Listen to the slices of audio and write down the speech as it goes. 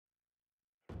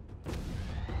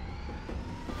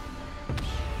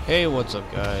Hey, what's up,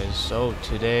 guys? So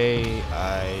today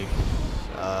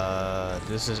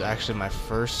this is actually my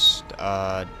first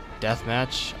death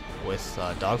match with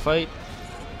dogfight.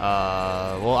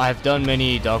 Well, I've done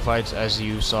many dogfights as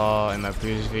you saw in my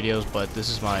previous videos, but this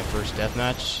is my first death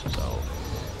match. So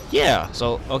yeah,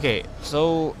 okay,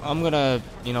 so I'm gonna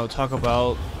talk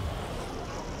about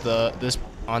this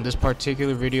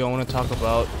particular video. I want to talk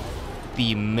about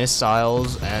the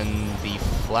missiles and the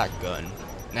flak gun.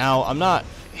 Now, I'm not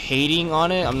hating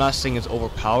on it. I'm not saying it's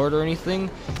overpowered or anything.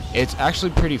 It's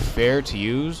actually pretty fair to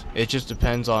use. It just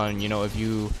depends on, if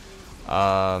you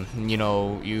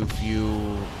if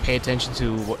you pay attention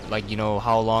to what,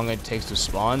 how long it takes to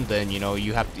spawn, then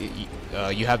you have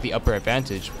the upper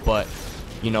advantage. But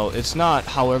it's not,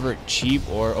 however, cheap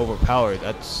or overpowered.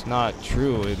 That's not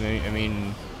true. I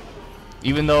mean,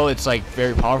 even though it's like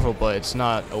very powerful, but it's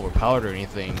not overpowered or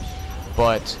anything.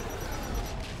 But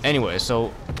anyway,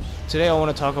 so today I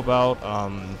want to talk about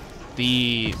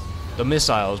the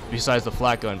missiles besides the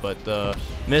flak gun, but the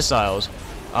missiles.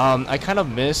 I kind of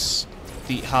miss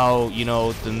how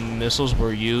the missiles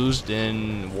were used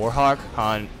in Warhawk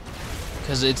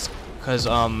because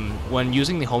when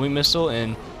using the homing missile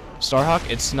in Starhawk,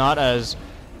 it's not as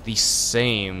the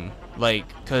same. Like,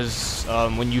 cause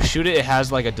when you shoot it, it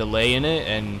has like a delay in it,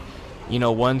 and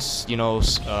once you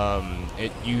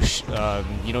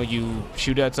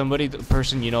shoot at somebody, the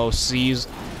person sees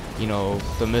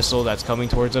the missile that's coming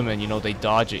towards them, and they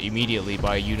dodge it immediately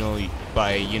by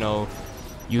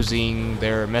using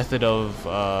their method of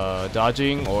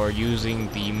dodging, or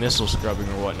using the missile scrubbing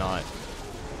or whatnot,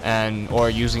 or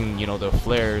using the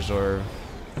flares or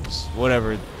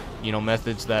whatever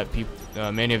methods that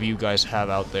many of you guys have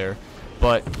out there.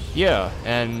 But yeah,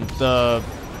 and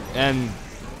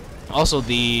also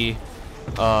the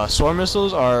swarm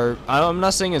missiles are, I'm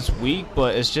not saying it's weak,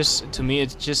 but it's just, to me,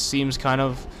 it just seems kind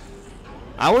of,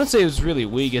 I wouldn't say it's really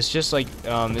weak. It's just like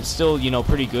it's still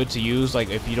pretty good to use. Like,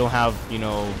 if you don't have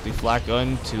the flak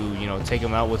gun to take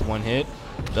them out with one hit,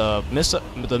 the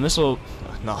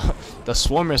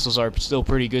swarm missiles are still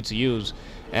pretty good to use,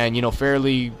 and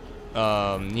fairly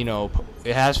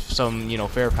it has some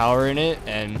fair power in it,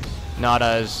 and not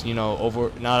as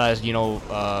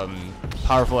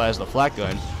powerful as the flak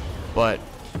gun. But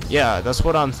yeah, that's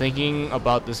what I'm thinking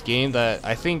about this game, that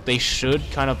I think they should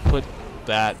kind of put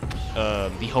that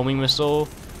the homing missile,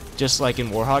 just like in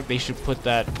Warhawk, they should put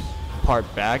that part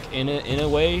back in a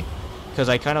way, because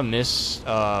I kind of miss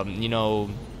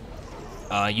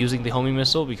using the homing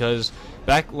missile, because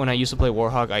back when I used to play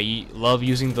Warhawk, I love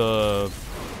using the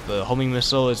homing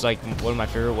missile. Is like one of my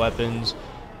favorite weapons.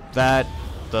 That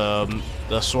the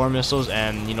swarm missiles,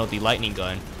 and the lightning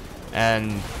gun.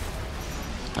 And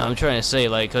I'm trying to say,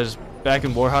 like, because back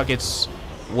in Warhawk,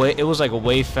 it was like a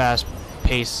way fast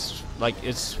paced, like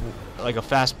it's like a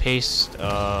fast paced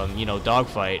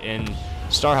dogfight. In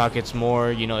Starhawk, it's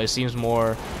more, it seems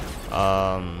more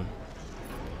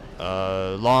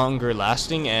longer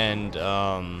lasting, and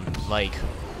like,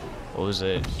 what was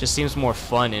it? Just seems more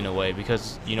fun in a way,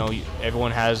 because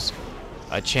everyone has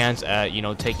a chance at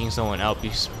taking someone out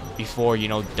before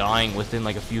dying within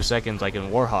like a few seconds, like in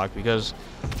Warhawk. Because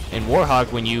in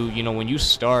Warhawk, when you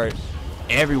start,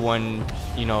 everyone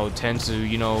tends to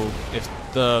if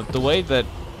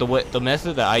the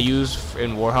method that I use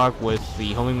in Warhawk with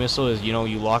the homing missile is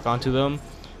you lock onto them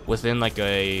within like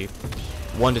a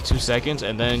 1 to 2 seconds,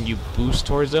 and then you boost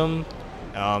towards them,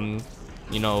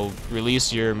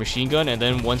 release your machine gun, and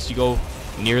then once you go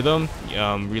near them,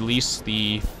 release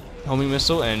the homing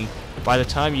missile, and by the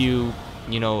time you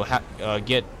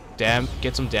get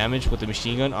some damage with the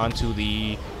machine gun onto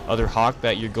the other hawk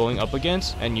that you're going up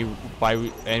against, and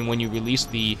when you release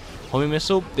the homing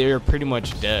missile, they're pretty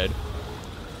much dead.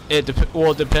 It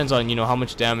depends on how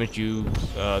much damage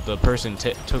the person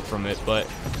took from it, but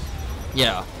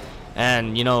yeah.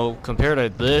 And compared to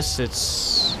this,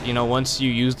 it's once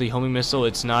you use the homing missile,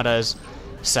 it's not as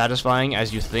satisfying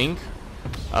as you think.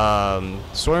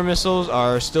 Swarm missiles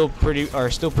are still pretty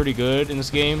good in this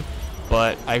game,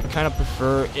 but I kind of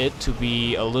prefer it to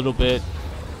be a little bit,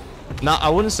 I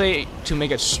wouldn't say to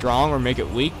make it strong or make it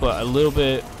weak, but a little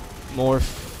bit more.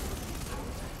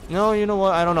 No, you know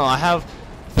what? I don't know. I have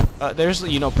there's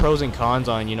pros and cons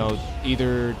on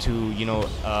either to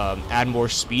add more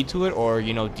speed to it, or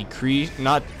decrease.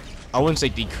 Not, I wouldn't say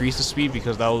decrease the speed,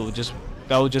 because that will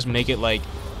just make it like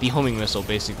the homing missile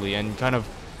basically, and kind of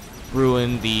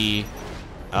ruin the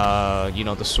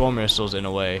the swarm missiles in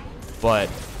a way. But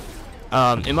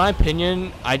in my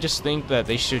opinion, I just think that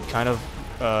they should kind of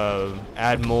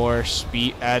add more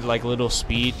speed, add like little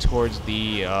speed towards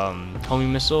the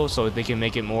homing missile, so they can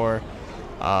make it more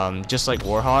just like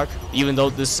Warhawk. Even though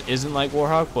this isn't like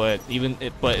Warhawk, but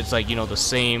it's like, you know, the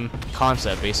same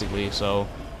concept basically. So,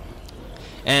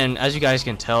 and as you guys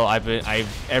can tell,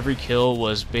 every kill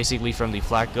was basically from the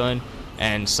flak gun,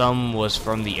 and some was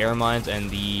from the air mines and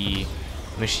the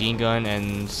machine gun,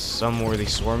 and some were the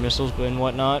swarm missiles and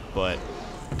whatnot. But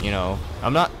you know,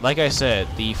 I'm not, like I said,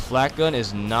 the flak gun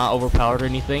is not overpowered or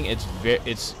anything.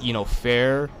 It's you know,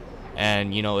 fair,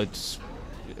 and you know, it's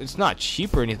not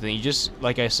cheap or anything. You just,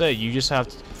 like I said, you just have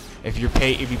to, if you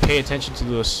pay attention to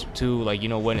this, to like, you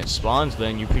know, when it spawns,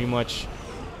 then you pretty much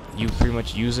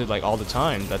use it like all the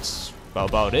time. That's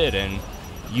about it, and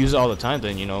use it all the time,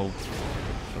 then you know,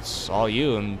 it's all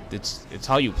you, and it's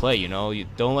how you play. You know, you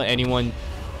don't let anyone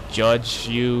judge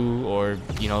you, or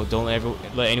you know, don't ever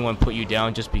let anyone put you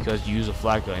down just because you use a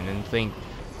flak gun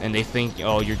and they think,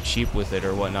 oh, you're cheap with it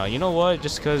or whatnot. You know what?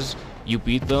 Just because you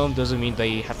beat them doesn't mean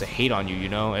they have to hate on you. You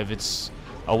know, if it's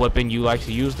a weapon you like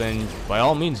to use, then by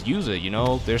all means use it. You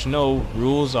know, there's no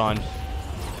rules on,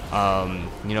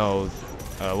 you know,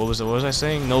 what was I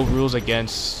saying? No rules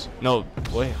against. No,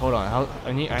 wait, hold on.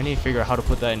 I need to figure out how to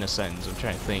put that in a sentence. I'm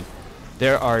trying to think.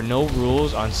 There are no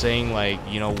rules on saying, like,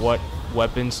 you know, what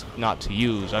weapons not to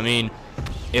use. I mean,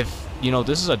 if you know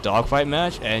this is a dogfight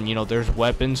match and you know there's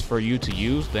weapons for you to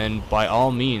use, then by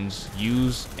all means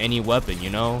use any weapon. You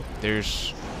know,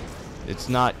 it's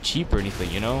not cheap or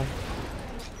anything. You know.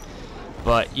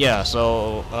 But yeah,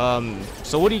 so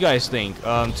what do you guys think?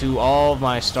 To all of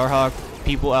my Starhawk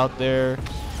people out there,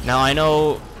 now I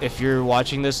know if you're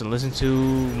watching this and listening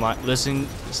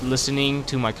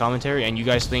to my commentary, and you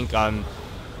guys think I'm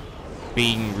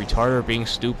being retarded or being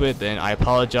stupid, then I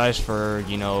apologize for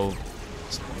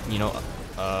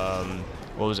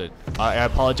what was it? I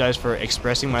apologize for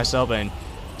expressing myself and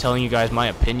telling you guys my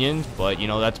opinions, but you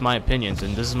know, that's my opinions,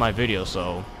 and this is my video,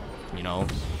 so you know.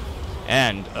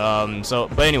 And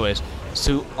but anyways,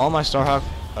 to all my Starhawk,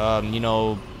 you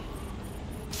know,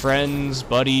 friends,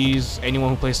 buddies,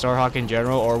 anyone who plays Starhawk in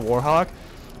general or Warhawk,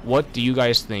 what do you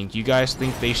guys think? You guys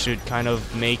think they should kind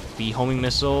of make the homing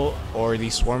missile or the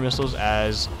swarm missiles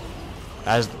as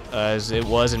it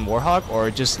was in Warhawk,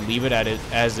 or just leave it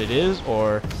as it is,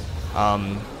 or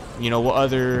you know, what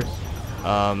other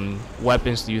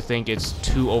weapons do you think it's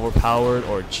too overpowered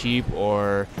or cheap,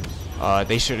 or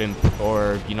they should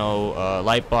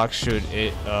Lightbox should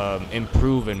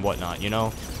improve and whatnot, you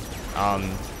know?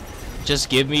 Just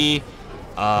give me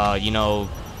you know,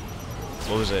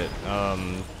 what was it,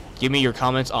 give me your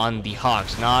comments on the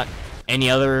Hawks, not any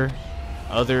other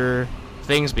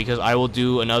things, because I will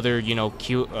do another, you know,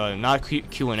 not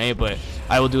Q&A, but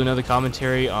I will do another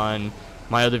commentary on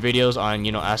my other videos on,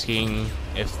 you know, asking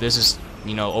if this is,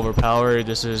 you know, overpowered,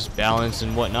 this is balanced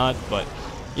and whatnot. But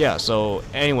yeah, so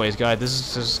anyways guys,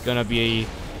 this is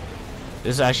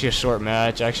actually a short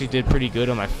match. I actually did pretty good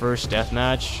on my first death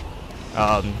match.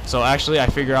 So actually I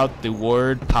figured out the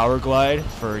word power glide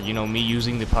for, you know, me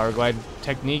using the power glide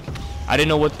technique. I didn't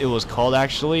know what it was called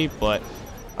actually, but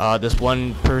this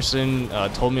one person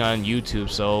told me on YouTube.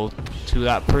 So to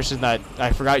that person that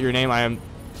I forgot your name, I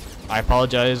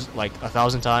apologize like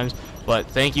 1,000 times, but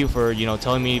thank you for, you know,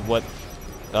 telling me what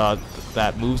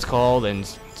that move's called. And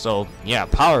so yeah,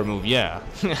 power move, yeah.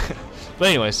 But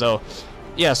anyway, so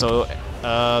yeah, so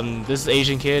this is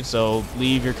Asian Kid, so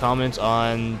leave your comments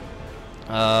on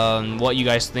what you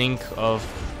guys think of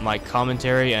my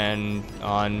commentary and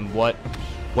on what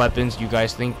weapons you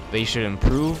guys think they should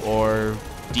improve or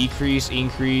decrease,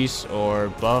 increase, or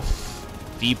buff,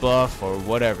 debuff, or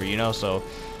whatever, you know. So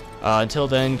until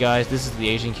then guys, this is the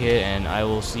Asian Kid, and I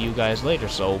will see you guys later,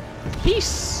 so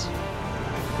peace.